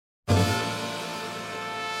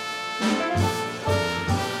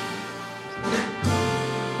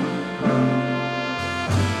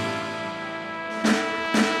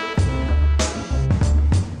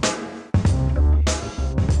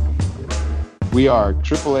We are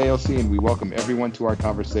Triple ALC and we welcome everyone to our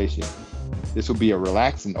conversation. This will be a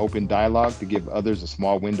relaxed and open dialogue to give others a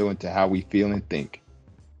small window into how we feel and think.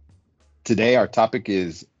 Today, our topic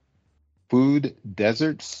is food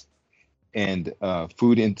deserts and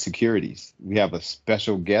food insecurities. We have a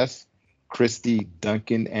special guest, Christy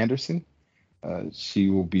Duncan Anderson. She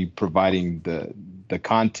will be providing the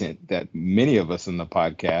content that many of us in the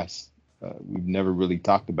podcast we've never really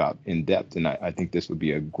talked about in depth, and I think this would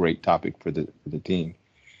be a great topic for the team.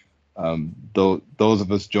 Those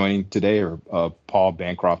of us joining today are Paul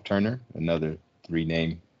Bancroft Turner, another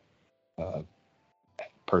three-name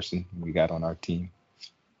person we got on our team.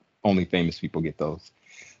 Only famous people get those.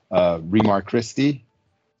 Remar Christie,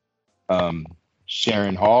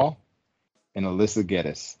 Sharon Hall, and Alyssa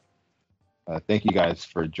Geddes. Thank you guys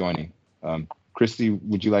for joining. Christy,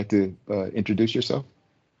 would you like to introduce yourself?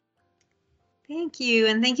 Thank you.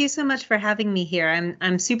 And thank you so much for having me here.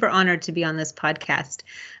 I'm super honored to be on this podcast.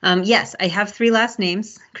 Yes, I have three last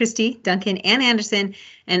names, Christy, Duncan, and Anderson,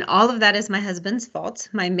 and all of that is my husband's fault.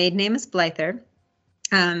 My maiden name is Blyther.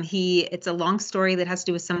 It's a long story that has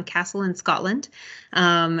to do with some castle in Scotland.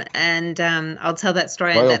 I'll tell that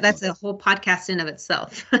story. That's a whole podcast in of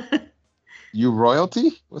itself. You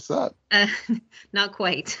royalty? What's up? Not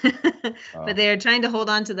quite, but they're trying to hold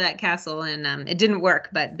on to that castle, and it didn't work.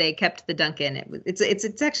 But they kept the Duncan.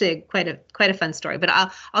 It's actually quite a fun story. But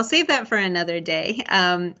I'll save that for another day.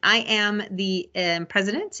 I am the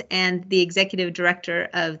president and the executive director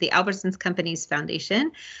of the Albertsons Companies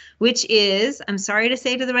Foundation, which is, I'm sorry to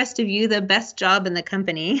say to the rest of you, the best job in the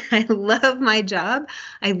company. I love my job.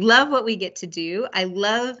 I love what we get to do. I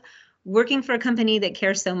love working for a company that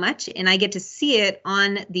cares so much, and I get to see it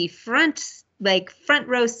on the front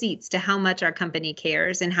row seats to how much our company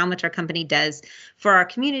cares and how much our company does for our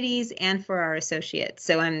communities and for our associates.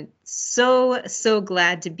 So I'm so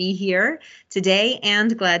glad to be here today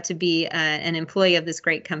and glad to be an employee of this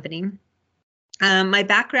great company. My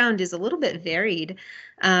background is a little bit varied.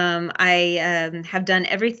 I have done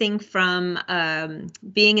everything from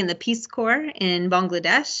being in the Peace Corps in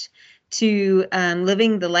Bangladesh to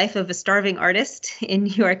living the life of a starving artist in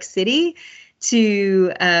New York City,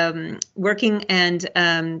 to working and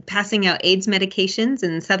passing out AIDS medications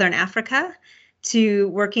in Southern Africa, to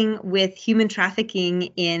working with human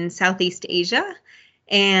trafficking in Southeast Asia.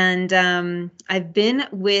 And I've been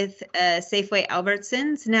with Safeway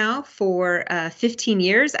Albertsons now for 15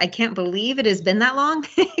 years. I can't believe it has been that long,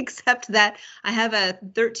 except that I have a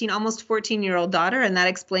 13, almost 14-year-old daughter, and that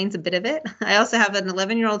explains a bit of it. I also have an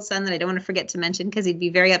 11-year-old son that I don't want to forget to mention because he'd be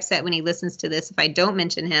very upset when he listens to this if I don't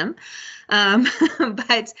mention him.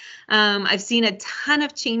 But I've seen a ton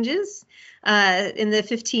of changes in the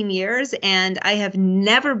 15 years, and I have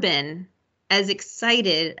never been as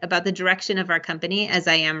excited about the direction of our company as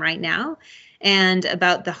I am right now, and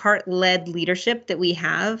about the heart-led leadership that we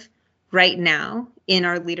have right now in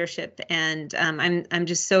our leadership. And I'm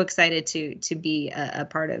just so excited to be a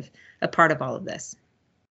part of all of this.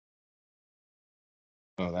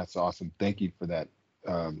 Oh, that's awesome. Thank you for that.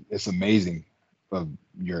 It's amazing of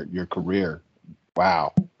your career.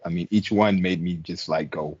 Wow. I mean, each one made me just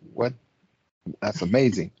like go, what? That's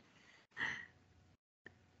amazing.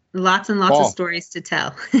 Lots and lots Paul. of stories to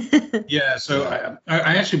tell. Yeah, so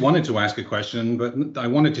I actually wanted to ask a question, but I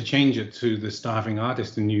wanted to change it to the starving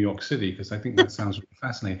artist in New York City because I think that sounds really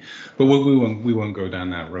fascinating. But we won't go down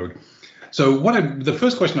that road. So the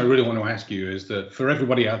first question I really want to ask you is that for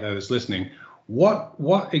everybody out there that's listening, what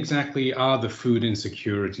exactly are the food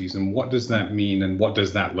insecurities, and what does that mean, and what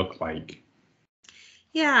does that look like?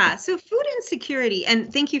 Yeah, so food insecurity,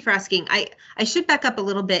 and thank you for asking. I should back up a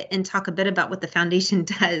little bit and talk a bit about what the foundation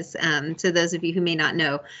does. To those of you who may not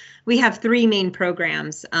know, we have three main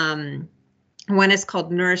programs. One is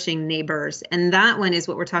called Nourishing Neighbors, and that one is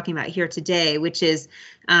what we're talking about here today, which is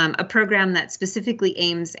a program that specifically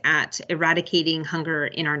aims at eradicating hunger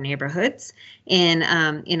in our neighborhoods in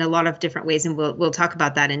a lot of different ways, and we'll talk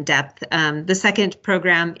about that in depth. The second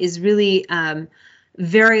program is really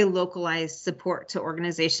very localized support to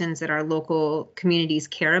organizations that our local communities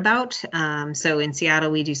care about. So in Seattle,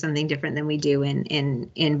 we do something different than we do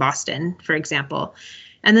in Boston, for example.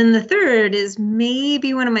 And then the third is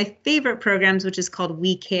maybe one of my favorite programs, which is called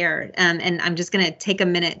We Care. And I'm just going to take a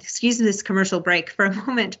minute, excuse this commercial break for a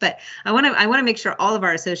moment, but I want to make sure all of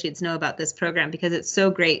our associates know about this program because it's so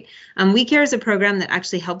great. We Care is a program that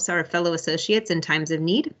actually helps our fellow associates in times of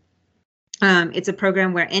need. It's a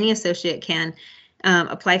program where any associate can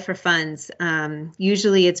apply for funds.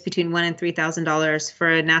 Usually it's between $1,000 and $3,000. For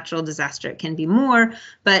a natural disaster, it can be more,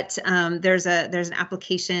 but there's an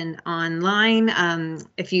application online.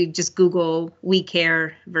 If you just Google We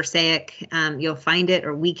Care Versaic, you'll find it,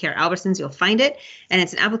 or We Care Albertsons, you'll find it. And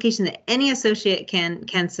it's an application that any associate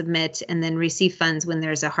can submit and then receive funds when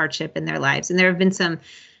there's a hardship in their lives. And there have been some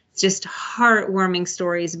just heartwarming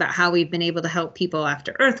stories about how we've been able to help people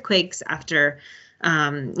after earthquakes, after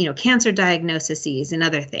cancer diagnoses and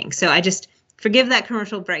other things. So I just forgive that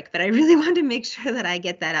commercial break, but I really want to make sure that I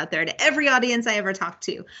get that out there to every audience I ever talk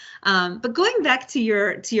to. But going back to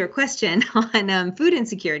your question on food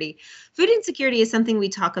insecurity is something we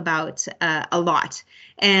talk about a lot.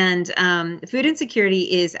 And food insecurity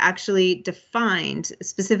is actually defined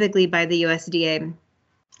specifically by the USDA.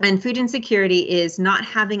 And food insecurity is not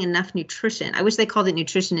having enough nutrition. I wish they called it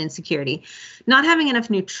nutrition insecurity. Not having enough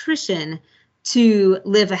nutrition to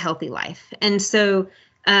live a healthy life. And so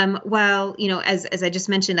while, as I just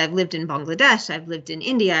mentioned, I've lived in Bangladesh, I've lived in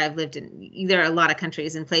India, there are a lot of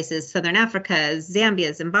countries and places, Southern Africa,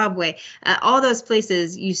 Zambia, Zimbabwe, all those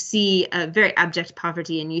places, you see very abject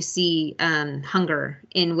poverty, and you see hunger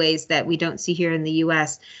in ways that we don't see here in the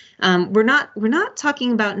US. We're not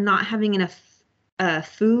talking about not having enough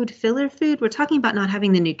filler food. We're talking about not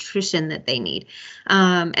having the nutrition that they need.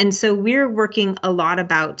 And so we're working a lot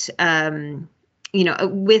about,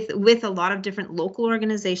 with a lot of different local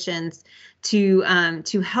organizations to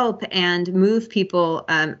help and move people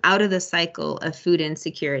out of the cycle of food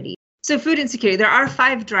insecurity. So food insecurity, there are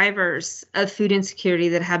 5 drivers of food insecurity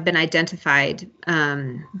that have been identified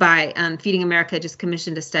by Feeding America. Just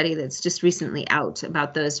commissioned a study that's just recently out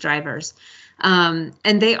about those drivers.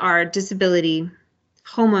 And they are disability,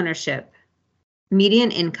 homeownership,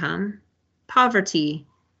 median income, poverty,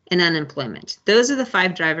 and unemployment. Those are the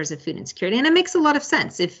 5 drivers of food insecurity. And it makes a lot of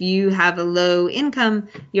sense. If you have a low income,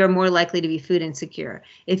 you're more likely to be food insecure.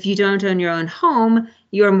 If you don't own your own home,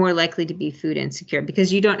 you're more likely to be food insecure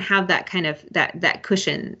because you don't have that kind of that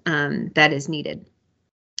cushion that is needed.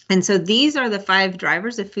 And so these are the 5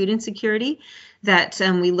 drivers of food insecurity that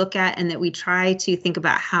we look at, and that we try to think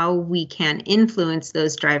about how we can influence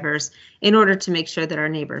those drivers in order to make sure that our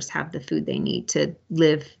neighbors have the food they need to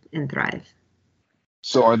live and thrive.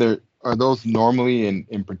 So are those normally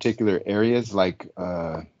in particular areas, like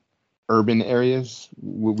urban areas?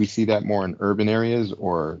 Would we see that more in urban areas,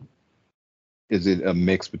 or is it a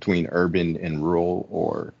mix between urban and rural,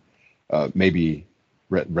 or maybe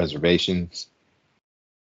reservations?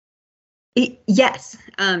 Yes,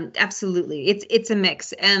 absolutely. It's a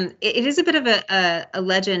mix. It is a bit of a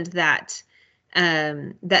legend that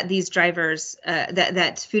that these drivers,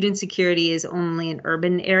 that food insecurity is only in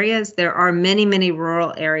urban areas. There are many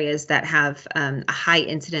rural areas that have a high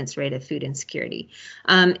incidence rate of food insecurity.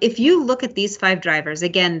 If you look at these 5 drivers,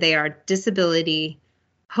 again, they are disability,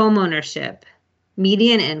 homeownership,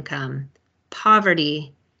 median income,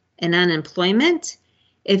 poverty, and unemployment.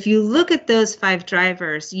 If you look at those 5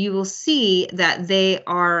 drivers, you will see that they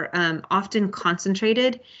are often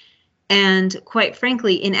concentrated and, quite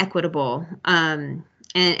frankly, inequitable, and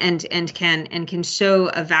can show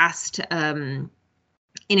a vast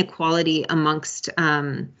inequality amongst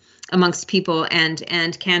people,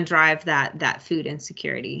 and can drive that food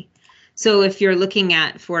insecurity. So if you're looking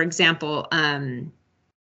at, for example,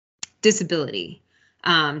 disability,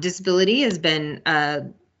 disability has been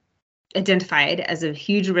identified as a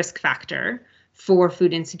huge risk factor for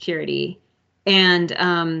food insecurity.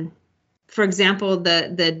 And for example,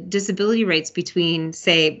 the disability rates between,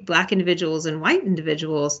 say, Black individuals and white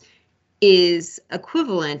individuals is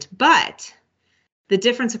equivalent, but the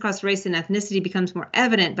difference across race and ethnicity becomes more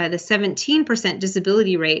evident by the 17%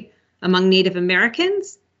 disability rate among Native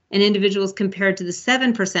Americans and individuals compared to the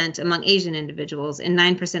 7% among Asian individuals and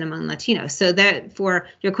 9% among Latinos. So that, for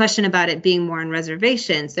your question about it being more on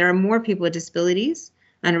reservations, there are more people with disabilities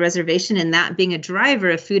on a reservation, and that being a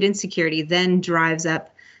driver of food insecurity then drives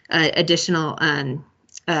up additional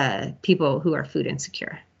people who are food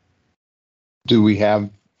insecure. Do we have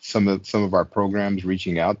some of our programs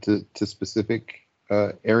reaching out to specific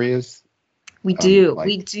areas? We do.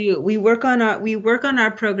 We work on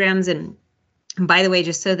our programs. And by the way,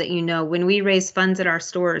 just so that you know, when we raise funds at our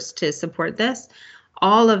stores to support this,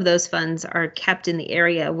 all of those funds are kept in the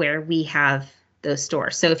area where we have those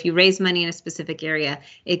stores. So if you raise money in a specific area,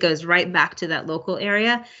 it goes right back to that local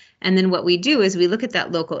area. And then what we do is we look at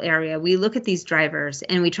that local area, we look at these drivers,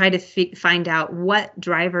 and we try to find out what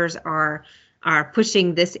drivers are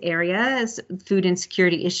pushing this area's food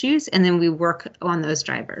insecurity issues, and then we work on those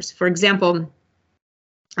drivers. For example,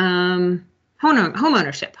 home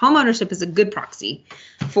ownership. Home ownership is a good proxy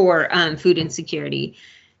for food insecurity.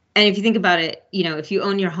 And if you think about it, you know, if you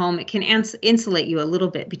own your home, it can insulate you a little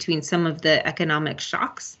bit between some of the economic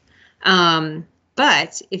shocks.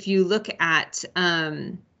 But if you look at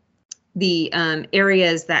the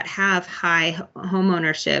areas that have high home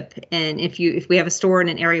ownership, and if we have a store in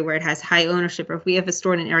an area where it has high ownership, or if we have a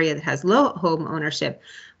store in an area that has low home ownership,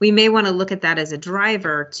 we may want to look at that as a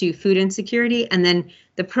driver to food insecurity. And then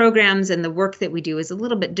the programs and the work that we do is a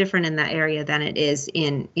little bit different in that area than it is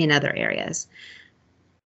in other areas.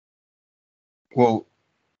 Well,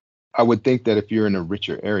 I would think that if you're in a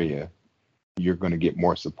richer area, you're going to get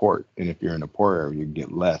more support, and if you're in a poor area, you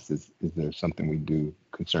get less. Is there something we do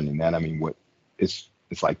concerning that? I mean, it's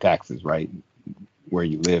like taxes, right? Where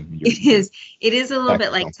you live. It is a little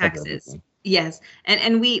bit like taxes. Yes,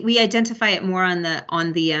 and we identify it more on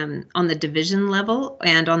the division level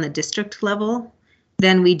and on the district level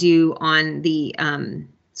than we do on the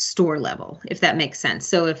store level, if that makes sense.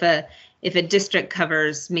 So if a district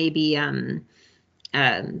covers maybe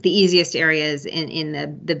the easiest areas in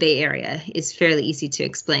the Bay Area, is fairly easy to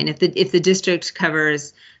explain. If the district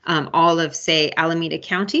covers all of, say, Alameda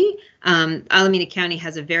County, Alameda County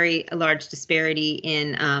has a very large disparity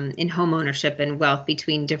in home ownership and wealth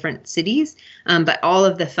between different cities, but all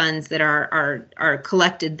of the funds that are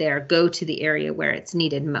collected there go to the area where it's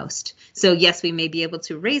needed most. So yes, we may be able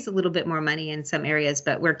to raise a little bit more money in some areas,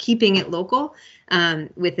 but we're keeping it local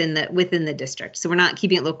within the district. So we're not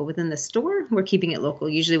keeping it local within the store. We're keeping it local,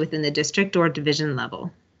 usually within the district or division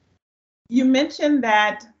level. You mentioned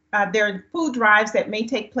that there are food drives that may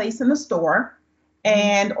take place in the store,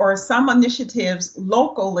 and or some initiatives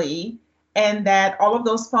locally, and that all of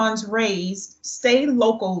those funds raised stay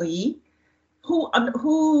locally.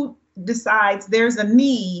 Who decides there's a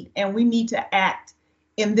need and we need to act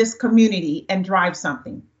in this community and drive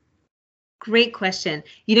something? Great question.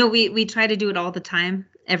 You know, we try to do it all the time,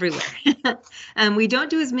 everywhere. We don't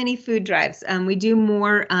do as many food drives. We do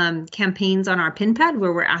more campaigns on our pin pad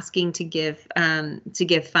where we're asking to give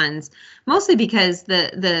funds, mostly because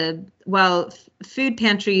while food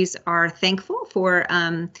pantries are thankful for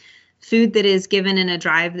food that is given in a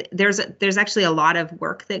drive, there's actually a lot of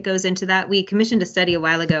work that goes into that. We commissioned a study a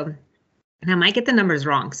while ago, and I might get the numbers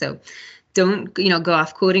wrong, so don't go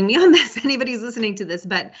off quoting me on this, anybody's listening to this,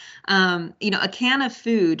 but a can of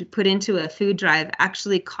food put into a food drive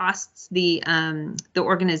actually costs the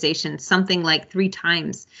organization something like 3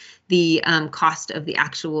 times the cost of the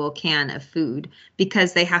actual can of food,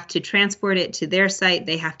 because they have to transport it to their site.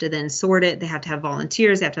 They have to then sort it. They have to have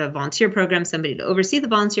volunteers. They have to have a volunteer program, somebody to oversee the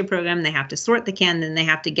volunteer program. They have to sort the can. Then they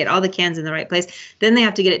have to get all the cans in the right place. Then they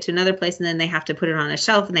have to get it to another place, and then they have to put it on a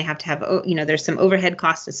shelf, and they have to have, there's some overhead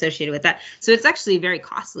costs associated with that. So it's actually very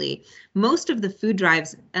costly. Most of the food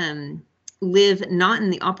drives live not in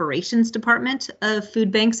the operations department of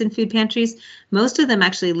food banks and food pantries. Most of them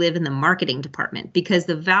actually live in the marketing department, because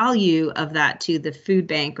the value of that to the food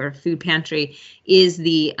bank or food pantry is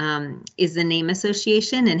the name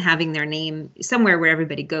association and having their name somewhere where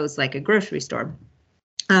everybody goes, like a grocery store.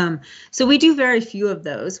 So we do very few of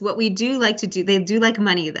those. What we do like to do, they do like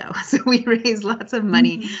money though. So we raise lots of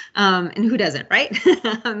money, and who doesn't, right?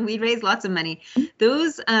 We raise lots of money.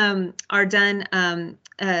 Those are done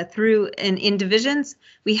through in divisions.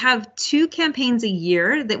 We have 2 campaigns a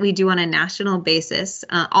year that we do on a national basis,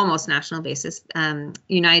 almost national basis.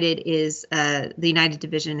 United is the United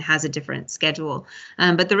division has a different schedule,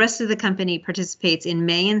 but the rest of the company participates in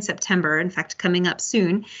May and September. In fact, coming up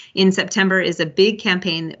soon in September is a big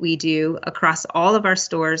campaign that we do across all of our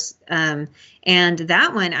stores. And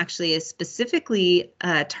that one actually is specifically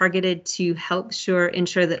targeted to help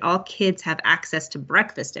ensure that all kids have access to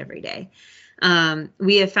breakfast every day.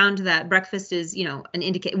 We have found that breakfast is, an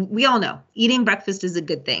indicator. We all know eating breakfast is a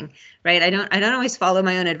good thing, right? I don't always follow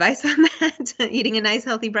my own advice on that, eating a nice,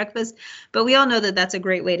 healthy breakfast, but we all know that that's a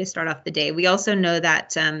great way to start off the day. We also know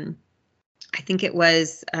that I think it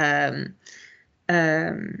was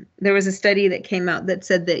there was a study that came out that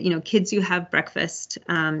said that, kids who have breakfast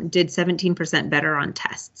did 17% better on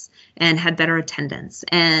tests and had better attendance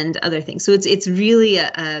and other things. So it's really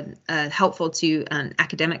helpful to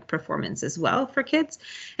academic performance as well for kids.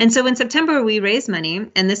 And so in September, we raise money,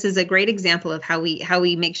 and this is a great example of how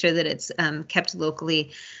we make sure that it's kept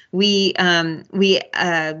locally. We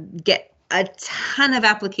get a ton of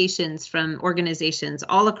applications from organizations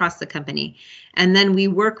all across the company. And then we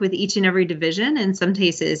work with each and every division, in some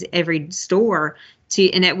cases every store,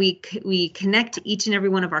 and that we connect each and every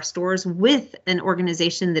one of our stores with an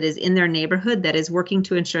organization that is in their neighborhood that is working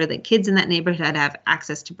to ensure that kids in that neighborhood have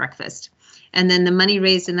access to breakfast. And then the money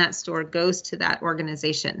raised in that store goes to that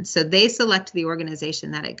organization. So they select the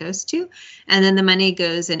organization that it goes to, and then the money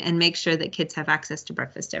goes and makes sure that kids have access to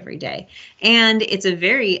breakfast every day. And it's a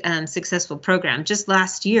very successful program. Just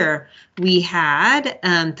last year, we had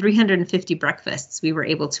 350 breakfasts we were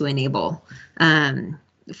able to enable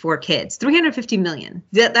for kids. 350 million.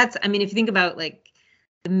 That's, I mean, if you think about like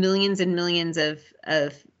the millions and millions of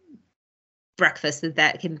breakfast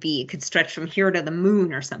that can be, it could stretch from here to the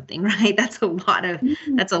moon or something, right? That's a lot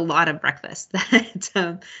of breakfast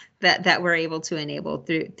that we're able to enable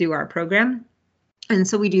through our program. And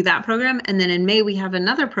so we do that program, and then in May we have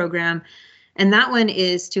another program, and that one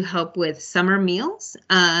is to help with summer meals.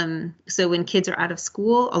 So when kids are out of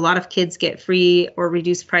school, a lot of kids get free or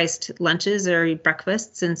reduced priced lunches or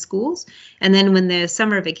breakfasts in schools. And then when the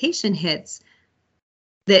summer vacation hits,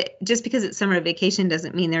 that just because it's summer vacation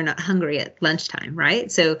doesn't mean they're not hungry at lunchtime,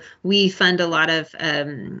 right? So we fund a lot of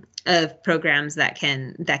programs that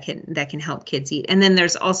can help kids eat. And then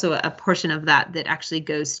there's also a portion of that actually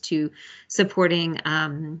goes to supporting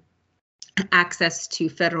access to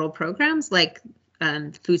federal programs like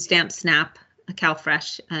food stamp, SNAP,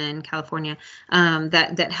 CalFresh in California,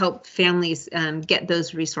 that help families get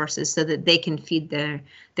those resources so that they can feed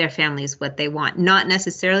their families what they want. Not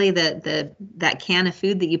necessarily that can of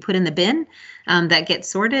food that you put in the bin that gets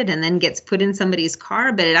sorted and then gets put in somebody's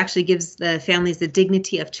car, but it actually gives the families the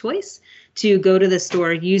dignity of choice to go to the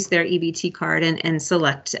store, use their EBT card, and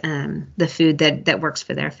select the food that works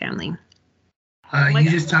for their family. You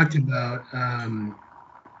just talked about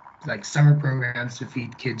like summer programs to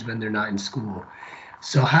feed kids when they're not in school.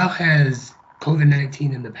 So how has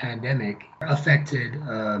COVID-19 and the pandemic affected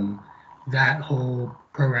that whole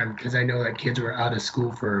program? Because I know that kids were out of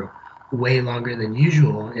school for way longer than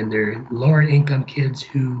usual, and they're lower income kids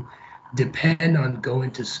who depend on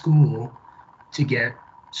going to school to get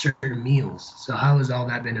certain meals. So how has all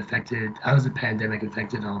that been affected? How has the pandemic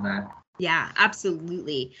affected all that? Yeah,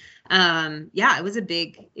 absolutely. It was a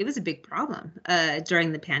big problem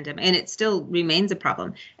during the pandemic, and it still remains a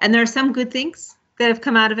problem. And there are some good things that have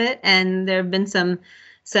come out of it, and there have been some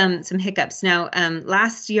hiccups. Now,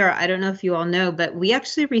 last year, I don't know if you all know, but we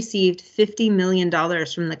actually received $50 million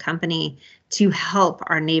from the company to help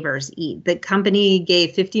our neighbors eat. The company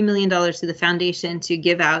gave $50 million to the foundation to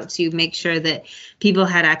give out to make sure that people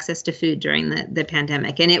had access to food during the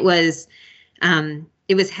pandemic, and it was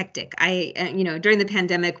hectic. During the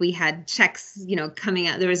pandemic, we had checks, coming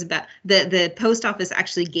out. There was about the post office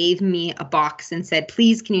actually gave me a box and said,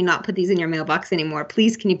 please, can you not put these in your mailbox anymore?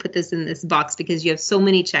 Please, can you put this in this box? Because you have so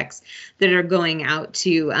many checks that are going out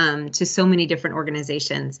to so many different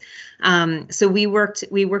organizations. So we worked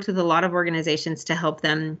with a lot of organizations to help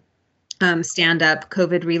them stand up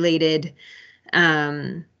COVID-related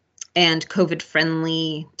and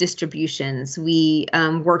COVID-friendly distributions. We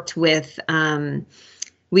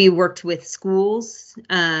worked with schools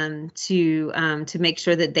to make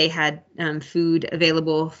sure that they had food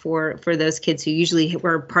available for those kids who usually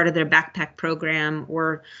were part of their backpack program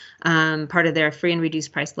or part of their free and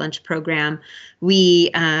reduced price lunch program.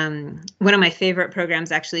 One of my favorite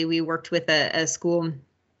programs, actually, we worked with a school,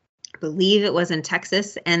 I believe it was in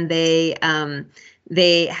Texas, and they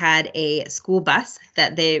had a school bus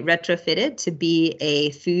that they retrofitted to be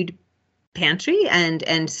a food pantry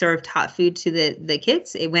and served hot food to the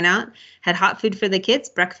kids. It went out, had hot food for the kids,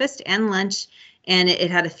 breakfast and lunch, and it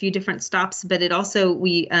had a few different stops, but it also,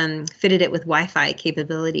 we fitted it with Wi-Fi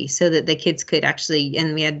capability so that the kids could actually,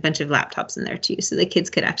 and we had a bunch of laptops in there too, so the kids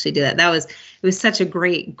could actually do that. It was such a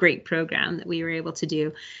great program that we were able to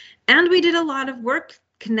do. And we did a lot of work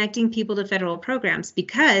connecting people to federal programs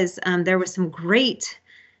because there was some great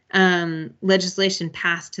legislation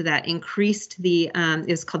passed that increased it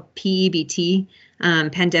was called PEBT,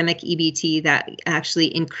 pandemic EBT, that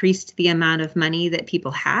actually increased the amount of money that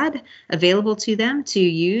people had available to them to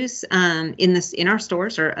use in our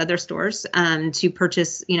stores or other stores to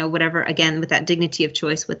purchase, whatever, again, with that dignity of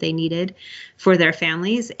choice, what they needed for their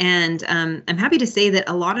families. And I'm happy to say that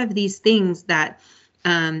a lot of these things that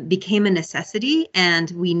became a necessity,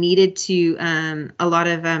 and we needed to a lot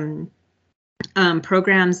of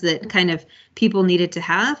programs that kind of people needed to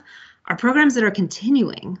have are programs that are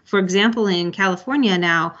continuing. For example, in California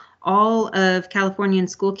now, all of Californian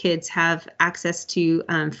school kids have access to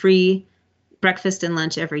free breakfast and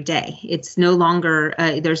lunch every day. It's no longer,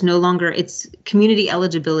 it's community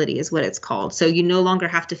eligibility is what it's called. So you no longer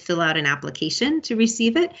have to fill out an application to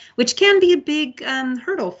receive it, which can be a big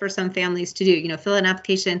hurdle for some families to do. Fill out an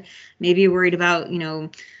application, maybe you're worried about,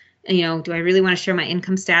 do I really want to share my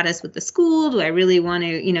income status with the school? Do I really want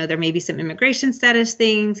to, there may be some immigration status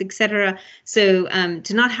things, et cetera. So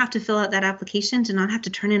to not have to fill out that application, to not have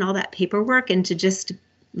to turn in all that paperwork, and to just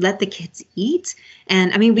let the kids eat.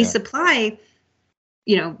 And I mean, we supply,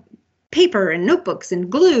 paper and notebooks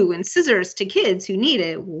and glue and scissors to kids who need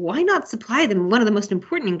it. Why not supply them one of the most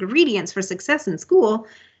important ingredients for success in school?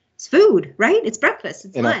 It's food, right? It's breakfast,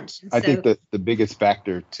 it's lunch. I think that the biggest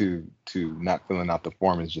factor to not filling out the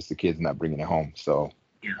form is just the kids not bringing it home. So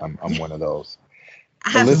I'm one of those.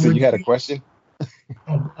 Alyssa, you had a question?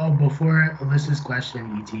 Before Alyssa's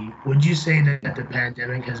question, E.T., would you say that the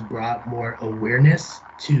pandemic has brought more awareness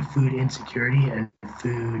to food insecurity and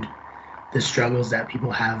the struggles that people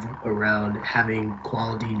have around having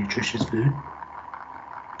quality, nutritious food?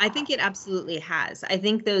 I think it absolutely has. I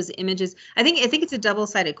think those images, I think it's a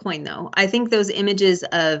double-sided coin, though. I think those images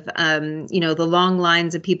of, the long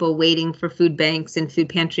lines of people waiting for food banks and food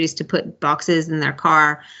pantries to put boxes in their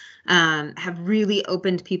car have really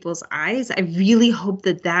opened people's eyes. I really hope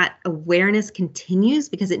that awareness continues,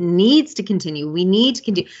 because it needs to continue. We need to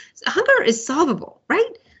continue. Hunger is solvable,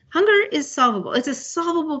 right? Hunger is solvable. It's a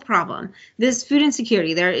solvable problem. This food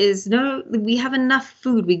insecurity, we have enough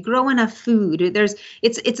food. We grow enough food.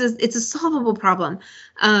 It's a solvable problem.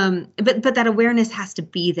 But that awareness has to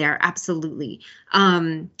be there. Absolutely.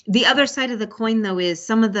 The other side of the coin, though, is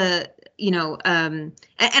some of the, and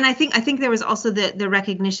I think there was also the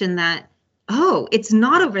recognition that, it's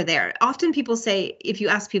not over there. Often people say, if you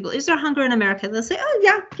ask people, is there hunger in America? They'll say,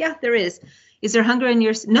 yeah, there is. Is there hunger in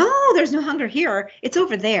yours? No, there's no hunger here. It's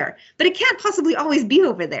over there. But it can't possibly always be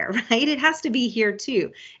over there, right? It has to be here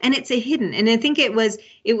too. And it's a hidden. And I think there was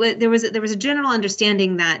a general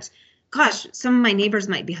understanding that, gosh, some of my neighbors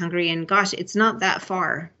might be hungry, and gosh, it's not that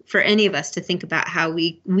far for any of us to think about how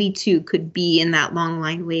we too could be in that long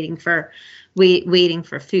line waiting for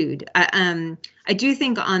food. I do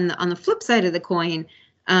think on the flip side of the coin,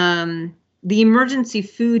 the emergency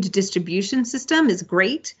food distribution system is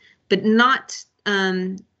great, but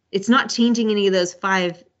it's not changing any of those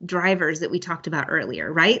 5 drivers that we talked about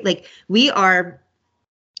earlier, right? Like we are,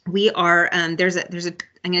 I'm going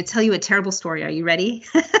to tell you a terrible story. Are you ready?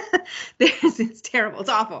 It's terrible. It's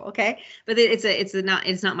awful. Okay. But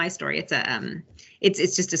it's not my story.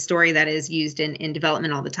 It's just a story that is used in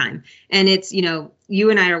development all the time. And it's, you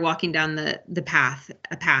and I are walking down a path,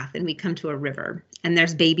 and we come to a river, and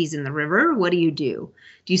there's babies in the river. What do? Do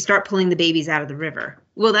you start pulling the babies out of the river?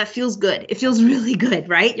 Well, that feels good. It feels really good,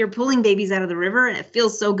 right? You're pulling babies out of the river, and it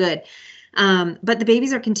feels so good. But the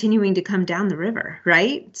babies are continuing to come down the river,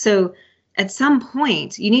 right? So at some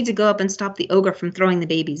point, you need to go up and stop the ogre from throwing the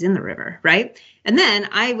babies in the river, right? And then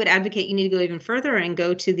I would advocate you need to go even further and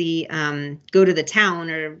go to the town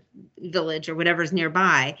or village or whatever's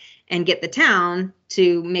nearby, and get the town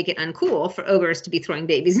to make it uncool for ogres to be throwing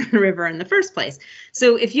babies in the river in the first place.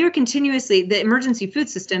 So if you're continuously, the emergency food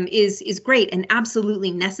system is great and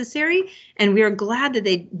absolutely necessary, and we are glad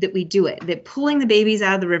that we do it. That pulling the babies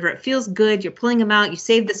out of the river, it feels good. You're pulling them out. You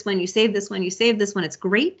save this one. You save this one. You save this one. It's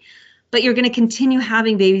great. But you're going to continue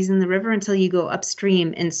having babies in the river until you go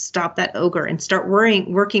upstream and stop that ogre and start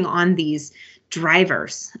working on these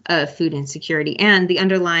drivers of food insecurity and the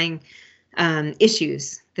underlying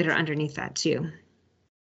issues that are underneath that too.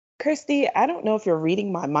 Christy, I don't know if you're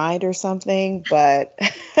reading my mind or something, but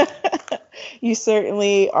you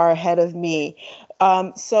certainly are ahead of me.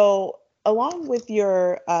 So along with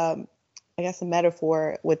your, I guess, a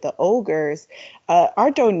metaphor with the ogres,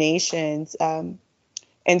 our donations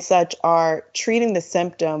and such are treating the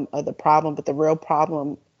symptom of the problem, but the real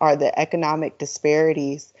problem are the economic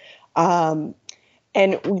disparities. And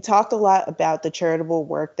we talked a lot about the charitable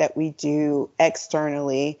work that we do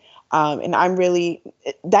externally. And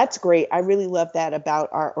that's great. I really love that about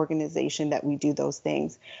our organization, that we do those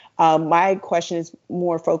things. My question is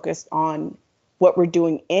more focused on what we're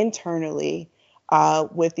doing internally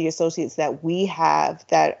with the associates that we have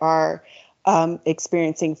that are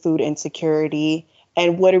experiencing food insecurity.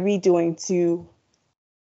 And what are we doing to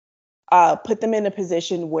put them in a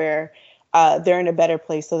position where they're in a better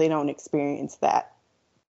place so they don't experience that?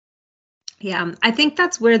 Yeah, I think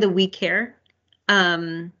that's where the We Care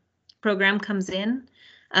program comes in.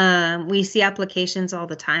 We see applications all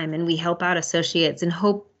the time, and we help out associates and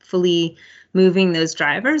hopefully moving those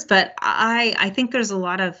drivers. But I think there's a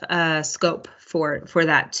lot of scope for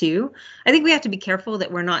that too. I think we have to be careful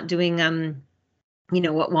that we're not doing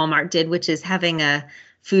what Walmart did, which is having a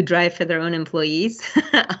food drive for their own employees.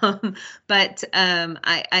 But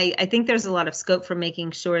I think there's a lot of scope for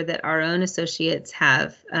making sure that our own associates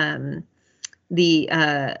have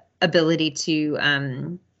the ability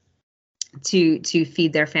to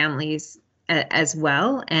feed their families as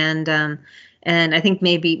well. And I think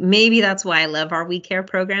maybe that's why I love our We Care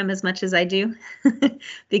program as much as I do,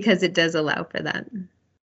 because it does allow for that.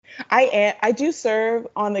 I do serve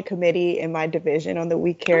on the committee in my division on the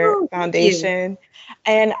We Care Foundation,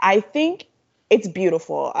 and I think it's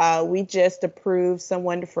beautiful. We just approved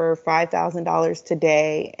someone for $5,000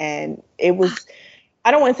 today, and it was,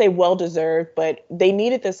 I don't want to say well-deserved, but they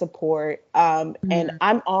needed the support, and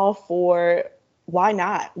I'm all for, why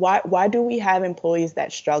not? Why do we have employees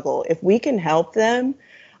that struggle? If we can help them,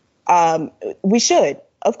 we should,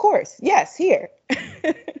 of course. Yes, here.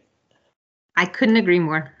 I couldn't agree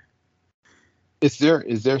more. Is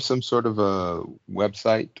there some sort of a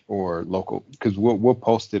website or local? Because we'll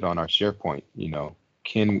post it on our SharePoint.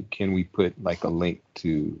 Can we put like a link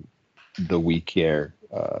to the We Care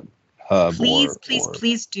hub?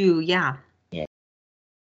 Please do. Yeah. Yeah.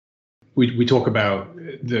 We talk about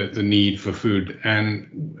the need for food,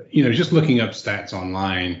 and just looking up stats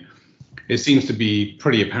online, it seems to be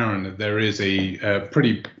pretty apparent that there is a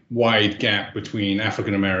pretty wide gap between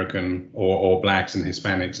African American or Blacks and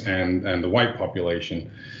Hispanics and the white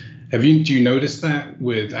population. Do you notice that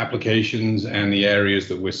with applications and the areas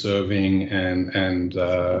that we're serving and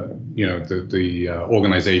the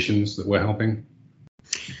organizations that we're helping?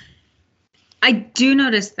 I do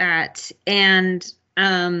notice that, and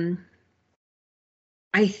I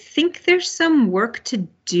think there's some work to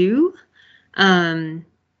do in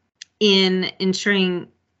ensuring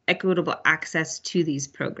equitable access to these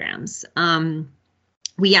programs.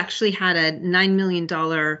 We actually had a $9 million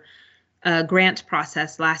grant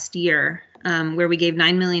process last year where we gave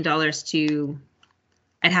 $9 million to,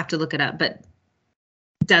 I'd have to look it up, but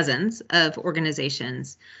dozens of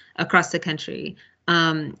organizations across the country,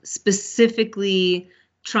 specifically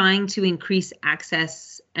trying to increase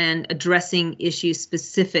access and addressing issues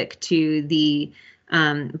specific to the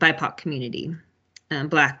BIPOC community.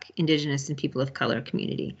 Black, Indigenous, and people of color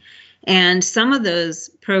community. And some of those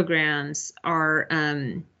programs are,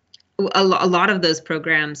 a lot of those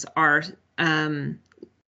programs are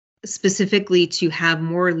specifically to have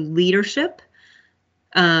more leadership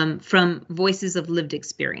from voices of lived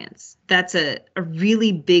experience. That's a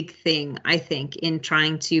really big thing, I think, in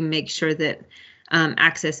trying to make sure that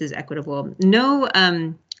access is equitable.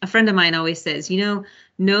 A friend of mine always says,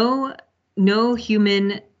 no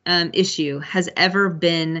human issue has ever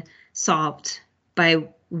been solved by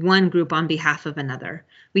one group on behalf of another.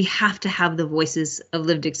 We have to have the voices of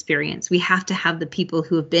lived experience. We have to have the people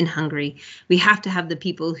who have been hungry. We have to have the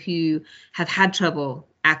people who have had trouble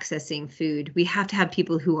accessing food. We have to have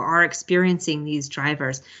people who are experiencing these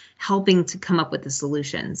drivers helping to come up with the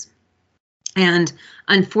solutions. And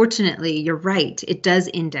unfortunately, you're right, it does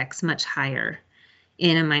index much higher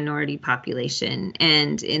in a minority population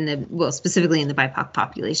and specifically in the BIPOC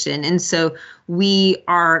population. And so we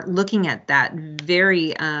are looking at that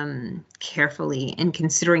very carefully and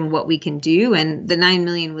considering what we can do. And the 9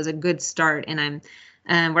 million was a good start. And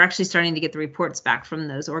we're actually starting to get the reports back from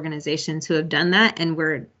those organizations who have done that. And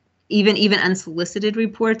we're even unsolicited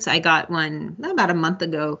reports. I got one about a month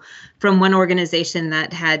ago from one organization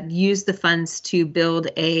that had used the funds to build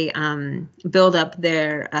up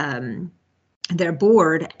their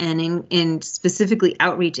board and in specifically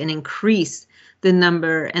outreach and increase the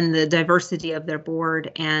number and the diversity of their board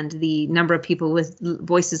and the number of people with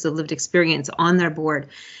voices of lived experience on their board.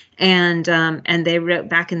 And they wrote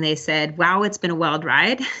back and they said, wow, it's been a wild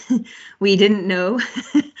ride. We didn't know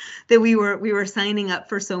that we were signing up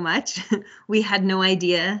for so much. We had no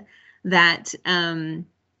idea that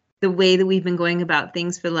the way that we've been going about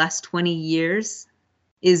things for the last 20 years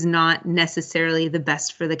is not necessarily the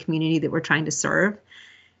best for the community that we're trying to serve.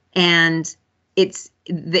 And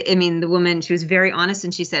the woman, she was very honest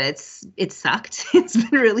and she said, it sucked. It's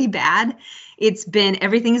been really bad.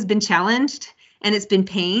 Everything has been challenged and it's been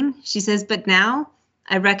pain. She says, but now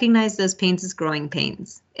I recognize those pains as growing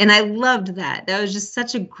pains. And I loved that. That was just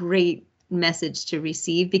such a great message to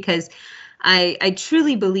receive, because I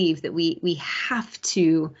truly believe that we have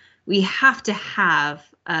to have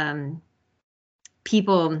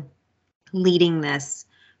people leading this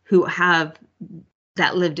who have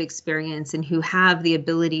that lived experience and who have the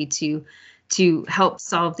ability to help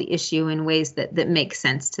solve the issue in ways that make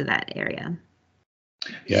sense to that area.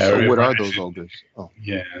 Yeah. So what are those elders? Oh,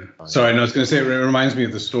 yeah. Sorry, I was going to say, it reminds me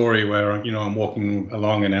of the story where, I'm walking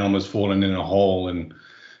along and Elmer's fallen in a hole and,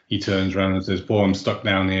 he turns around and says, "Paul, I'm stuck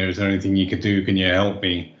down here. Is there anything you can do? Can you help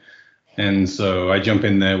me?" And so I jump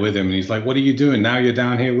in there with him, and he's like, "What are you doing? Now you're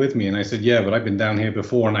down here with me." And I said, "Yeah, but I've been down here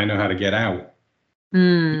before, and I know how to get out."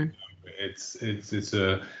 It's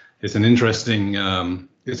an interesting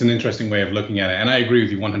way of looking at it, and I agree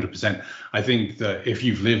with you 100%. I think that if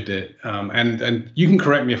you've lived it, and you can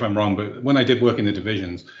correct me if I'm wrong, but when I did work in the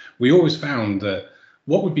divisions, we always found that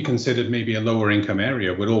what would be considered maybe a lower income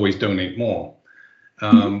area would always donate more.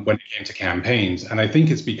 When it came to campaigns. And I think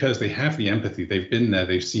it's because they have the empathy. They've been there,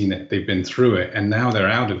 they've seen it, they've been through it, and now they're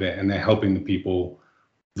out of it and they're helping the people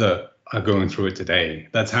that are going through it today.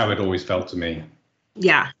 That's how it always felt to me.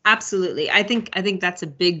 Yeah, absolutely. I think that's a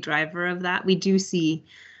big driver of that. We do see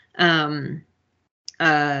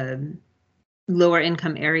lower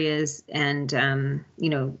income areas and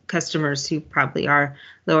customers who probably are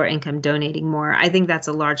lower income donating more. I think that's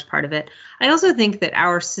a large part of it. I also think that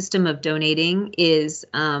our system of donating is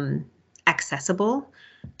accessible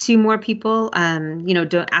to more people.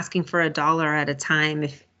 Don't asking for $1 at a time.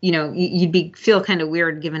 If you'd feel kind of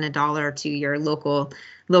weird giving $1 to your local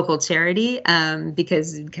charity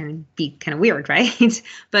because it'd kind of be kind of weird, right?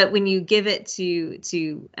 But when you give it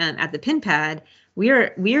to at the pin pad,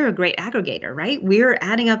 we're a great aggregator, right? We're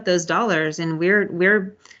adding up those dollars and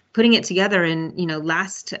we're putting it together. And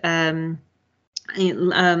last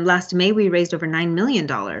May we raised over $9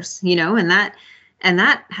 million, and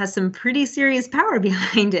that has some pretty serious power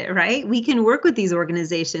behind it, right? We can work with these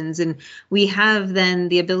organizations, and we have then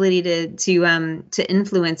the ability to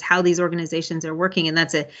influence how these organizations are working, and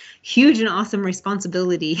that's a huge and awesome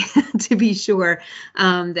responsibility to be sure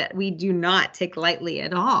that we do not take lightly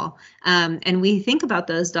at all. And we think about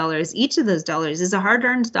those dollars. Each of those dollars is a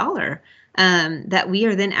hard-earned dollar that we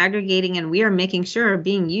are then aggregating, and we are making sure are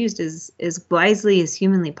being used as wisely as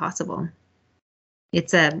humanly possible.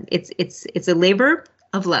 It's a labor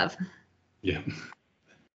of love. Yeah.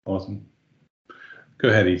 Awesome. Go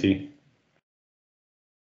ahead, E.T.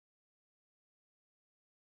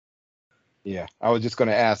 Yeah, I was just going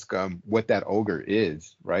to ask what that ogre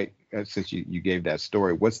is, right? Since you gave that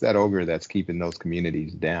story, what's that ogre that's keeping those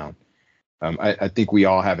communities down? I think we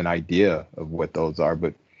all have an idea of what those are,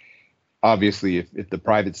 but obviously if the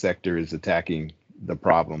private sector is attacking the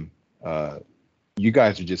problem, you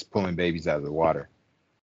guys are just pulling babies out of the water.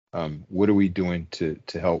 What are we doing to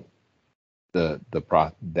help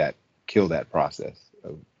that kill that process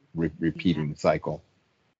of repeating the cycle?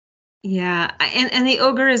 Yeah, and the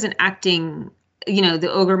ogre isn't acting.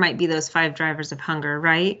 The ogre might be those 5 drivers of hunger,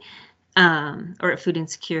 right? Or food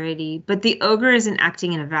insecurity, but the ogre isn't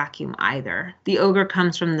acting in a vacuum either. The ogre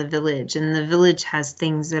comes from the village, and the village has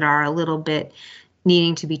things that are a little bit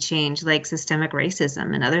needing to be changed, like systemic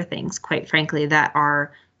racism and other things, quite frankly, that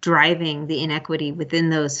are driving the inequity within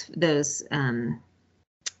those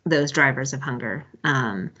drivers of hunger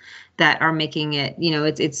that are making it. You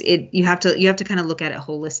have to kind of look at it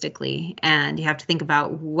holistically, and you have to think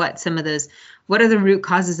about what are the root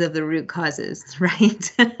causes of the root causes,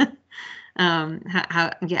 right? How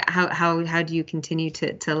do you continue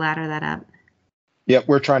to ladder that up? Yeah,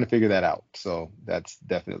 we're trying to figure that out. So that's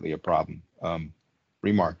definitely a problem.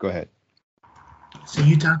 Remark, go ahead. So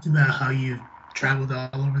you talked about how you've traveled all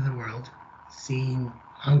over the world, seen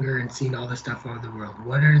hunger and seen all this stuff all over the world.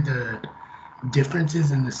 What are the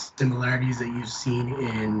differences and the similarities that you've seen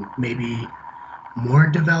in maybe more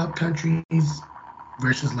developed countries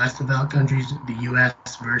versus less developed countries, the U.S.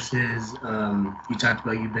 versus, you talked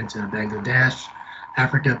about you've been to Bangladesh,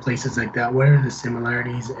 Africa, places like that. What are the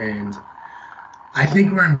similarities? And I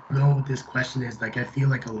think where I'm going with this question is, I feel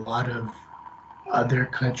like a lot of other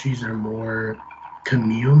countries are more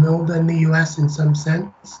communal than the U.S. in some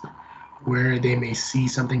sense, where they may see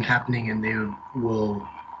something happening and they will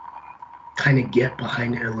kind of get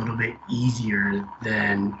behind it a little bit easier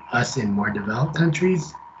than us in more developed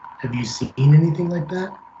countries. Have you seen anything like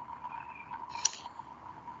that?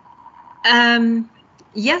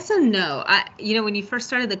 Yes and no. When you first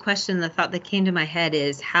started the question, the thought that came to my head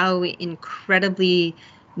is how incredibly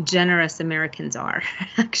generous Americans are.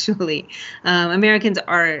 Actually, Americans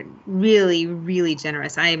are really, really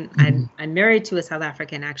generous. I'm married to a South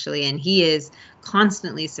African, actually, and he is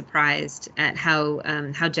constantly surprised at how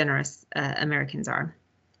generous Americans are.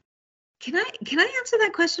 Can I answer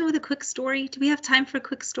that question with a quick story? Do we have time for a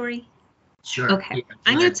quick story? Sure. Okay. Yeah,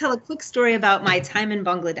 I'm going to tell a quick story about my time in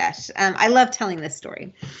Bangladesh. I love telling this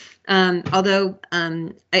story, although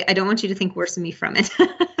I don't want you to think worse of me from it.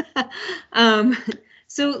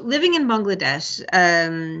 So living in Bangladesh,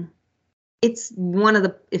 it's one of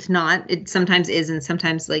the, if not, it sometimes is, and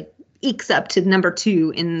sometimes ekes up to number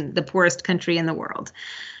 2 in the poorest country in the world.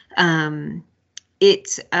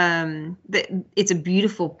 it's a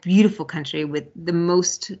beautiful, beautiful country with the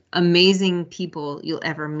most amazing people you'll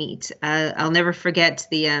ever meet. I'll never forget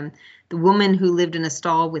the woman who lived in a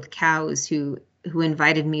stall with cows who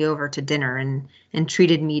invited me over to dinner and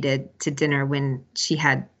treated me to dinner when she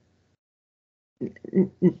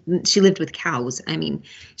lived with cows. I mean,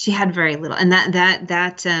 she had very little, and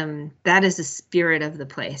that is the spirit of the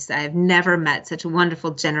place. I've never met such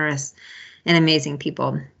wonderful, generous, and amazing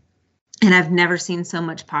people. And I've never seen so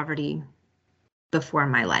much poverty before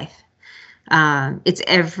in my life. It's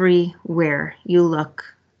everywhere you look,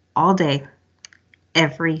 all day,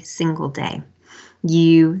 every single day.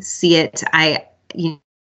 You see it.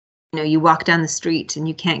 You walk down the street and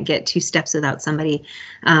you can't get 2 steps without somebody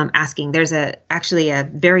asking. There's actually a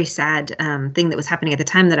very sad thing that was happening at the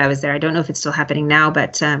time that I was there. I don't know if it's still happening now,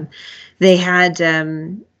 but they had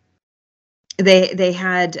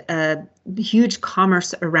a huge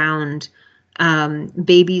commerce around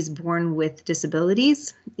babies born with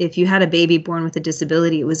disabilities. If you had a baby born with a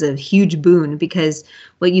disability, it was a huge boon, because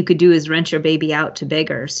what you could do is rent your baby out to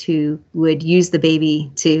beggars who would use the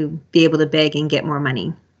baby to be able to beg and get more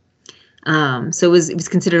money. So it was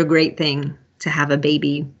considered a great thing to have a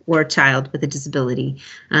baby or a child with a disability,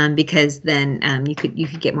 because then you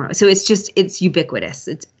could get more. So it's ubiquitous.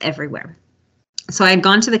 It's everywhere. So I had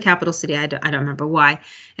gone to the capital city. I don't remember why.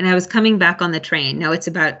 And I was coming back on the train. Now it's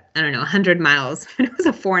about, 100 miles. It was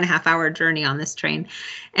a 4.5-hour journey on this train.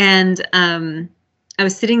 And I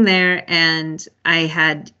was sitting there, and I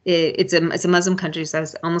had, it's a Muslim country, so I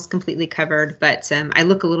was almost completely covered, but I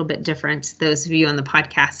look a little bit different. Those of you on the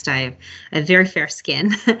podcast, I have very fair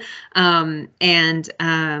skin. I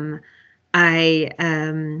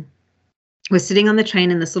was sitting on the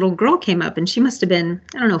train, and this little girl came up, and she must have been,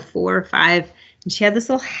 4 or 5. And she had this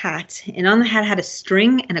little hat, and on the hat had a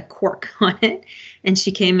string and a cork on it. And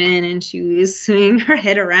she came in, and she was swinging her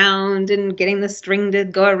head around and getting the string to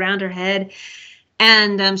go around her head.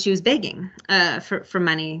 And she was begging for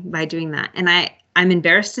money by doing that. And I'm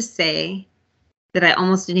embarrassed to say that I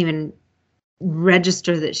almost didn't even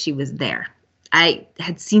register that she was there. I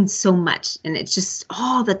had seen so much, and it's just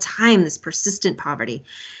all the time, this persistent poverty.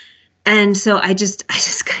 And so I just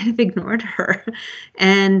kind of ignored her.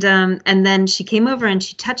 And then she came over and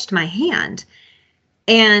she touched my hand.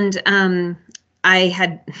 And I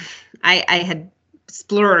had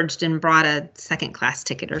splurged and brought a 2nd-class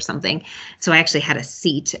ticket or something. So I actually had a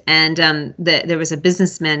seat. And there was a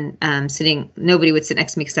businessman sitting. Nobody would sit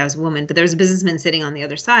next to me because I was a woman, but there was a businessman sitting on the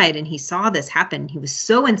other side, and he saw this happen. He was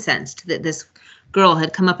so incensed that this girl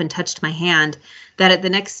had come up and touched my hand that at the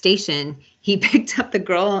next station, he picked up the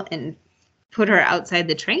girl and put her outside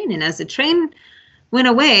the train. And as the train went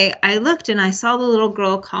away, I looked and I saw the little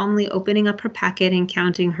girl calmly opening up her packet and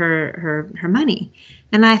counting her money.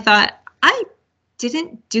 And I thought, I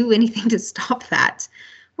didn't do anything to stop that.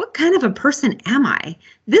 What kind of a person am I?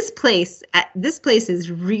 This place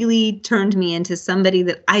has really turned me into somebody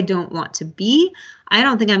that I don't want to be. I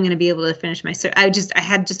don't think I'm going to be able to finish my search. I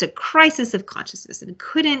had just a crisis of consciousness and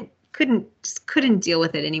couldn't deal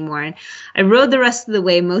with it anymore. And I rode the rest of the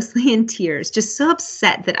way mostly in tears, just so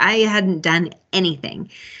upset that I hadn't done anything.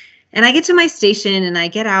 And I get to my station and I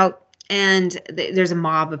get out, and there's a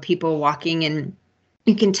mob of people walking, and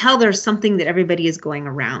you can tell there's something that everybody is going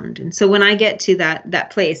around. And so when I get to that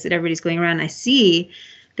place that everybody's going around, I see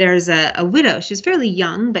there's a widow. She was fairly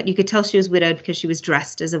young, but you could tell she was widowed because she was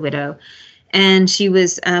dressed as a widow. And she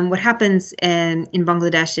was, what happens in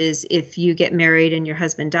Bangladesh is if you get married and your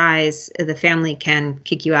husband dies, the family can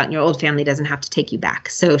kick you out, and your old family doesn't have to take you back.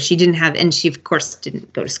 So she didn't have, and she of course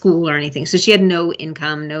didn't go to school or anything. So she had no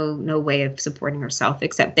income, no way of supporting herself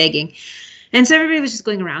except begging. And so everybody was just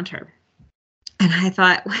going around her. And I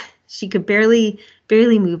thought she could barely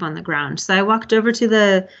move on the ground. So I walked over to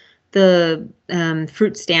the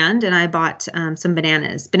fruit stand, and I bought some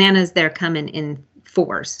bananas. Bananas there come in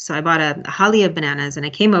 4s. So I bought a holly of bananas, and I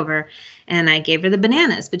came over and I gave her the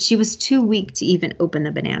bananas, but she was too weak to even open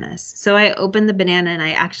the bananas. So I opened the banana and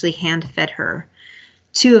I actually hand fed her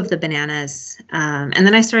 2 of the bananas. And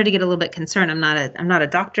then I started to get a little bit concerned. I'm not a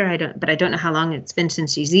doctor. But I don't know how long it's been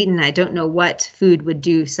since she's eaten. I don't know what food would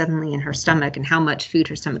do suddenly in her stomach and how much food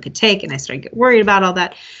her stomach could take. And I started to get worried about all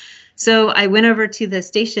that. So I went over to the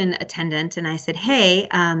station attendant and I said, hey,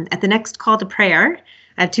 at the next call to prayer,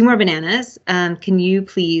 I have 2 more bananas. Can you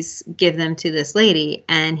please give them to this lady?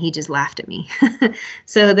 And he just laughed at me.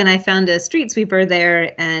 So then I found a street sweeper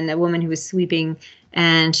there and a woman who was sweeping,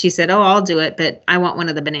 and she said, oh, I'll do it, but I want one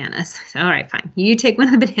of the bananas. So, all right, fine. You take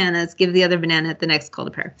one of the bananas, give the other banana at the next call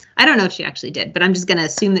to prayer. I don't know if she actually did, but I'm just going to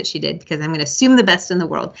assume that she did, because I'm going to assume the best in the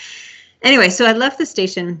world. Anyway, so I left the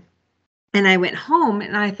station And I went home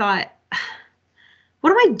and I thought,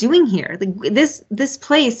 what am I doing here? Like, this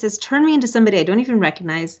place has turned me into somebody I don't even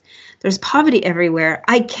recognize. There's poverty everywhere.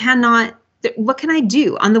 I cannot, what can I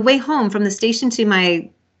do? On the way home from the station to my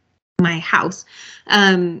house,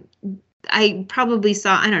 I probably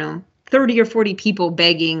saw, I don't know, 30 or 40 people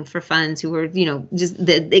begging for funds who were, just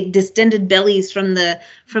the distended bellies from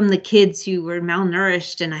the kids who were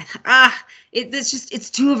malnourished. And I thought, it's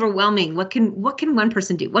too overwhelming. What can one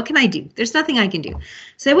person do? What can I do? There's nothing I can do.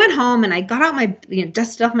 So I went home and I got out my,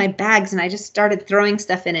 dusted off my bags, and I just started throwing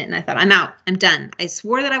stuff in it. And I thought, I'm out. I'm done. I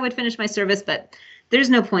swore that I would finish my service, but there's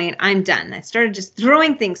no point. I'm done. I started just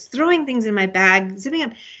throwing things in my bag, zipping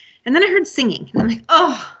up. And then I heard singing. And I'm like,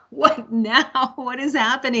 oh, what now? What is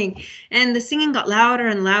happening? And the singing got louder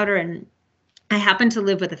and louder. And I happened to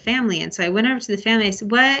live with a family. And so I went over to the family. I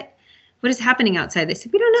said, what is happening outside? They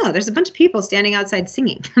said, we don't know. There's a bunch of people standing outside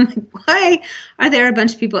singing. I'm like, why are there a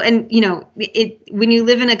bunch of people? And, when you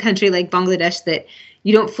live in a country like Bangladesh that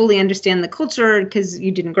you don't fully understand the culture because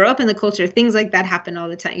you didn't grow up in the culture, things like that happen all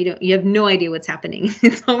the time. You have no idea what's happening.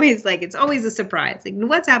 It's always a surprise. Like,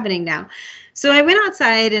 what's happening now? So I went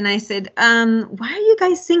outside and I said, why are you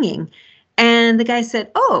guys singing? And the guy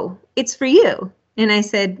said, oh, it's for you. And I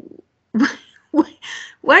said,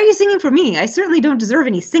 why are you singing for me? I certainly don't deserve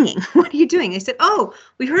any singing. What are you doing? They said, oh,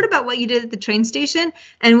 we heard about what you did at the train station,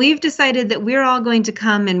 and we've decided that we're all going to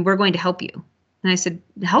come and we're going to help you. And I said,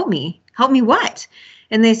 help me? Help me what?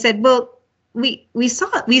 And they said, well, we saw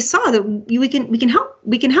that we can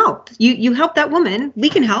help. You help that woman. We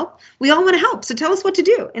can help. We all want to help. So tell us what to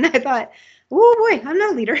do. And I thought, oh boy, I'm no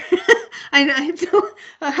leader. How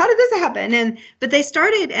did this happen? But they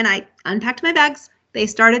started, and I unpacked my bags. They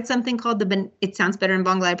started something called it sounds better in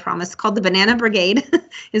Bangla, I promise, called the Banana Brigade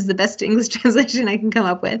is the best English translation I can come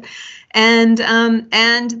up with. And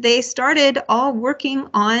they started all working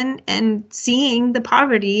on and seeing the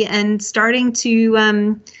poverty and starting to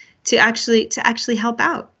actually help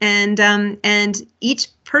out. And each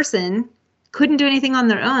person couldn't do anything on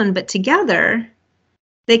their own, but together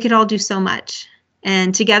they could all do so much.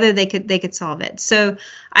 And together they could solve it. So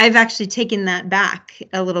I've actually taken that back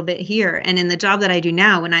a little bit here. And in the job that I do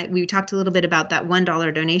now, we talked a little bit about that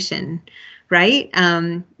 $1 donation, right?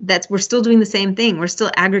 We're still doing the same thing. We're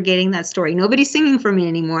still aggregating that story. Nobody's singing for me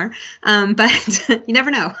anymore, but you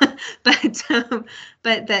never know. But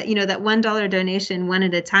that that $1 donation, one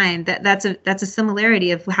at a time, that's a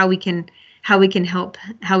similarity of how we can help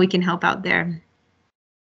out there.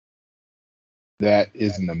 That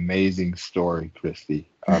is an amazing story, Christy.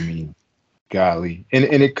 I mean, golly. And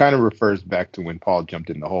it kind of refers back to when Paul jumped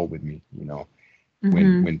in the hole with me,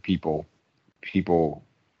 when people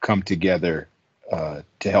come together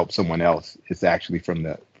to help someone else, it's actually from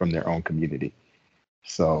their own community.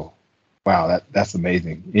 So, wow, that's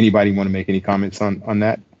amazing. Anybody want to make any comments on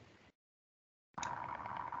that?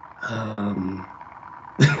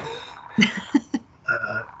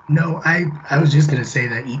 No, I was just going to say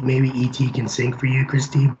that maybe E.T. can sing for you,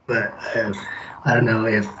 Christy, but I don't know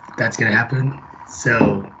if that's going to happen.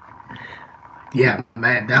 So, yeah,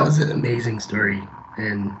 man, that was an amazing story,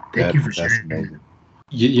 and thank you for sharing.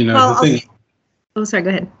 The thing. Oh, sorry, go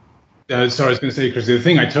ahead. Sorry, I was going to say, Christy, the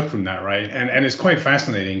thing I took from that, right, and it's quite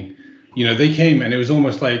fascinating. They came, and it was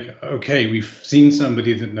almost like, okay, we've seen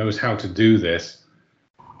somebody that knows how to do this.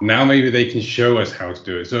 Now maybe they can show us how to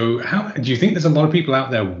do it. So how do you think there's a lot of people out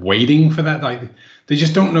there waiting for that? Like, they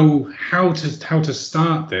just don't know how to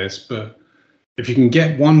start this. But if you can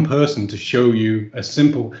get one person to show you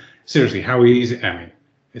seriously, how easy, I mean,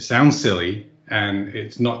 it sounds silly and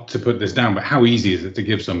it's not to put this down, but how easy is it to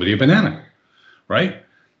give somebody a banana, right?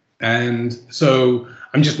 And so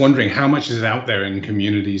I'm just wondering how much is out there in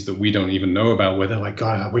communities that we don't even know about, where they're like,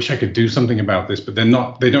 God, I wish I could do something about this, but they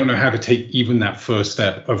don't know how to take even that first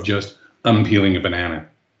step of just unpeeling a banana.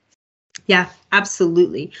 Yeah,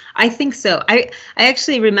 absolutely. I think so. I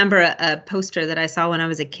actually remember a poster that I saw when I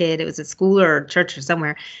was a kid. It was at school or church or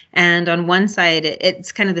somewhere. And on one side,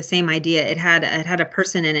 it's kind of the same idea. It had a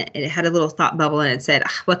person in it. It had a little thought bubble, and it said,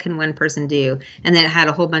 what can one person do? And then it had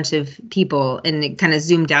a whole bunch of people, and it kind of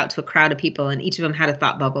zoomed out to a crowd of people. And each of them had a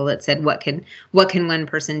thought bubble that said, what can one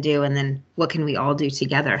person do? And then what can we all do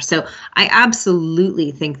together? So I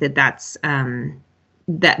absolutely think that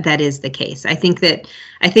that is the case. I think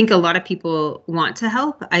a lot of people want to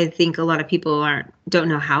help. I think a lot of people don't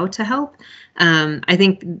know how to help. I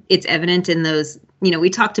think it's evident in those, we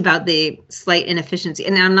talked about the slight inefficiency,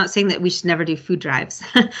 and I'm not saying that we should never do food drives.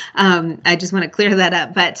 I just want to clear that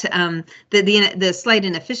up. But the slight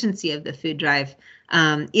inefficiency of the food drive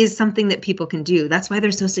is something that people can do. That's why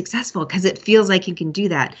they're so successful, because it feels like you can do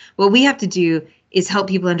that. What we have to do is help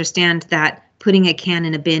people understand that putting a can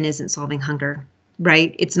in a bin isn't solving hunger,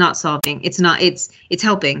 right? It's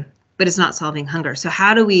helping, but it's not solving hunger. So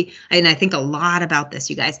how do we, and I think a lot about this,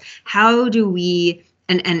 you guys, how do we,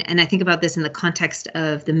 and I think about this in the context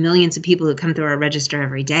of the millions of people who come through our register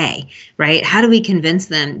every day, right? How do we convince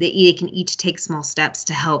them that they can each take small steps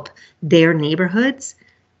to help their neighborhoods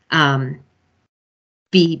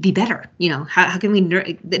be better? How can we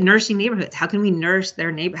nourishing neighborhoods? How can we nourish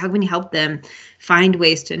their neighbor? How can we help them find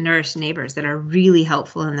ways to nourish neighbors that are really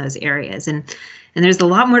helpful in those areas? And there's a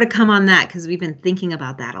lot more to come on that, because we've been thinking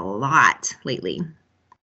about that a lot lately.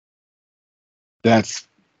 That's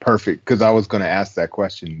perfect, because I was going to ask that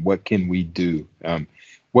question. What can we do?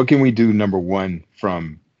 What can we do, number one,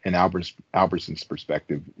 from an Albertsons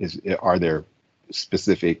perspective? Are there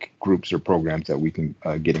specific groups or programs that we can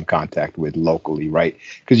get in contact with locally, right?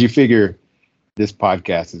 Because you figure this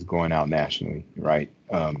podcast is going out nationally, right?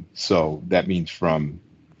 So that means from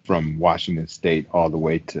Washington State all the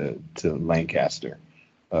way to Lancaster.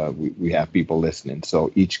 We have people listening.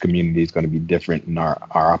 So each community is going to be different, and our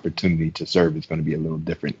opportunity to serve is going to be a little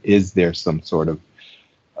different. Is there some sort of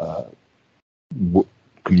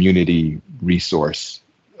community resource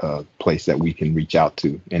place that we can reach out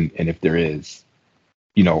to? And if there is,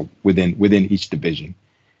 within each division,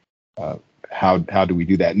 how do we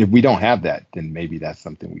do that? And if we don't have that, then maybe that's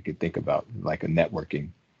something we could think about, like a networking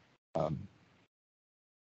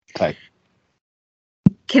type.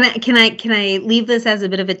 Can I leave this as a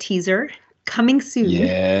bit of a teaser? Coming soon.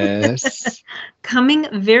 Yes. Coming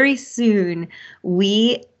very soon.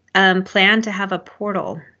 We plan to have a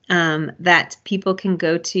portal that people can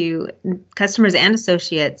go to, customers and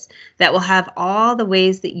associates, that will have all the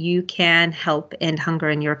ways that you can help end hunger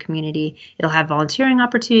in your community. It'll have volunteering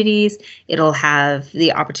opportunities. It'll have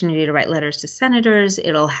the opportunity to write letters to senators.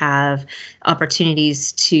 It'll have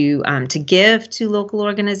opportunities to give to local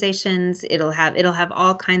organizations. It'll have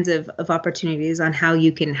all kinds of opportunities on how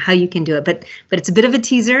you can do it. But it's a bit of a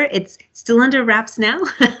teaser. It's still under wraps now,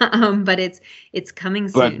 but it's coming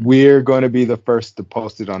soon. But we're going to be the first to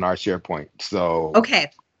post it on our SharePoint. So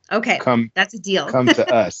okay, that's a deal. Come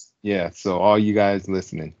to us. Yeah. So all you guys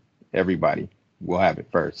listening, everybody, we'll have it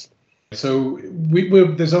first. So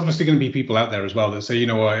there's obviously going to be people out there as well that say,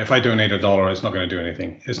 if I donate $1, it's not going to do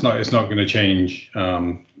anything. It's not going to change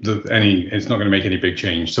it's not going to make any big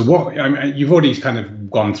change. So you've already kind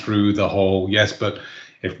of gone through the whole, yes, but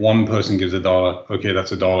if one person gives $1, okay,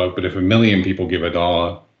 that's $1. But if 1 million people give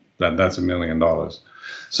 $1, that's $1 million.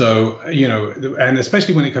 So, and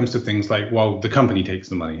especially when it comes to things like, well, the company takes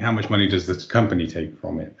the money. How much money does this company take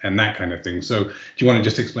from it? And that kind of thing. So do you want to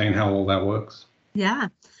just explain how all that works? Yeah.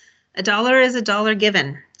 $1 is $1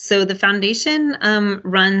 given. So the foundation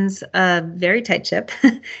runs a very tight ship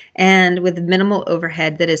and with minimal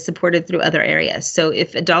overhead that is supported through other areas. So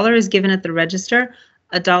if $1 is given at the register,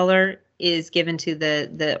 $1 is given to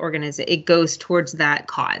the organization. It goes towards that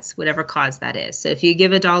cause, whatever cause that is. So if you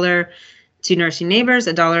give $1 to Nourishing Neighbors,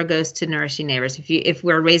 $1 goes to Nourishing Neighbors. If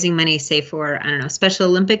we're raising money, say for, Special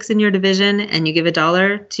Olympics in your division, and you give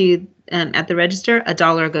 $1 to at the register,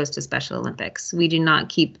 $1 goes to Special Olympics. We do not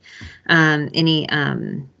keep any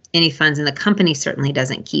funds, and the company certainly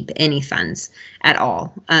doesn't keep any funds at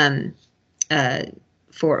all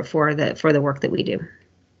for the work that we do.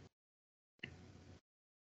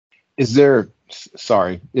 Is there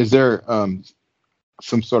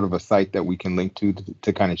some sort of a site that we can link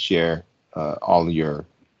to kind of share all of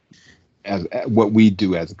what we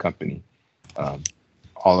do as a company,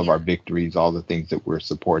 all of our victories, all the things that we're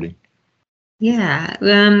supporting? Yeah,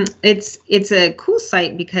 it's a cool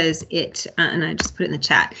site because it, and I just put it in the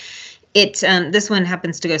chat. This one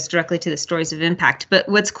happens to go directly to the Stories of Impact. But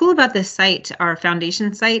what's cool about this site, our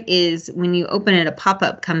foundation site, is when you open it, a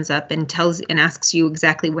pop-up comes up and asks you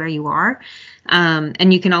exactly where you are.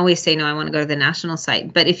 And you can always say, no, I want to go to the national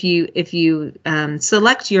site. But if you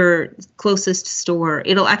select your closest store,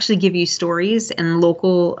 it'll actually give you stories and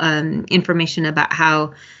local information about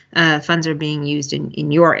how funds are being used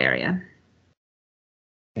in your area.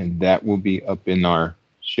 And that will be up in our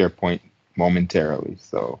SharePoint momentarily.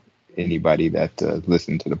 So anybody that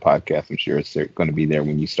listened to the podcast, I'm sure it's going to be there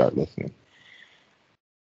when you start listening.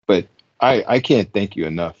 But I can't thank you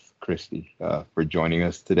enough, Christy, for joining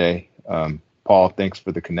us today. Paul, thanks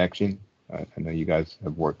for the connection. I know you guys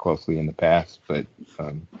have worked closely in the past, but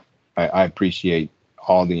I appreciate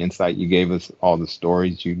all the insight you gave us, all the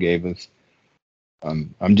stories you gave us.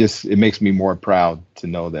 It makes me more proud to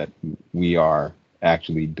know that we are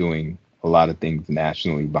actually doing a lot of things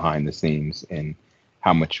nationally behind the scenes, and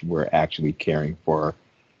how much we're actually caring for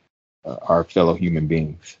our fellow human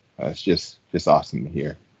beings. It's just awesome to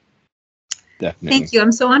hear. Definitely. Thank you.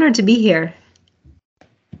 I'm so honored to be here.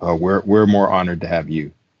 We're more honored to have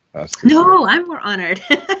you. No, I'm more honored.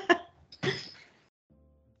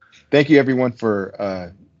 Thank you, everyone,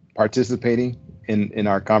 for participating in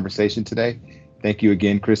our conversation today. Thank you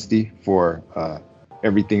again, Christy, for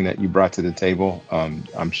everything that you brought to the table.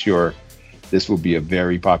 I'm sure this will be a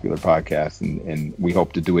very popular podcast, and we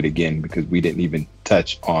hope to do it again because we didn't even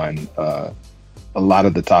touch on a lot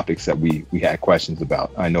of the topics that we had questions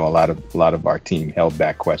about. I know a lot of our team held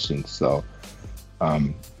back questions, so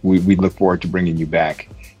we look forward to bringing you back.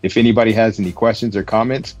 If anybody has any questions or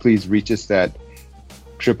comments, please reach us at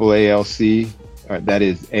AAALC, that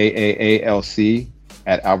is AAALC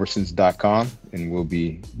at albertsons.com, and we'll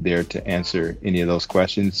be there to answer any of those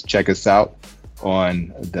questions. Check us out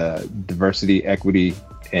on the Diversity, Equity,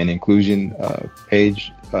 and Inclusion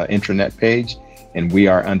page, intranet page, and we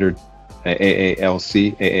are under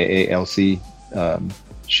AAALC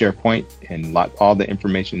SharePoint, and all the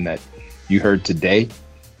information that you heard today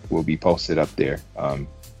will be posted up there.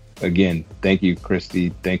 Again, thank you, Christy.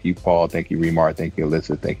 Thank you, Paul. Thank you, Remar. Thank you,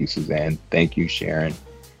 Alyssa. Thank you, Suzanne. Thank you, Sharon,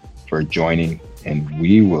 for joining. And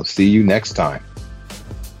we will see you next time.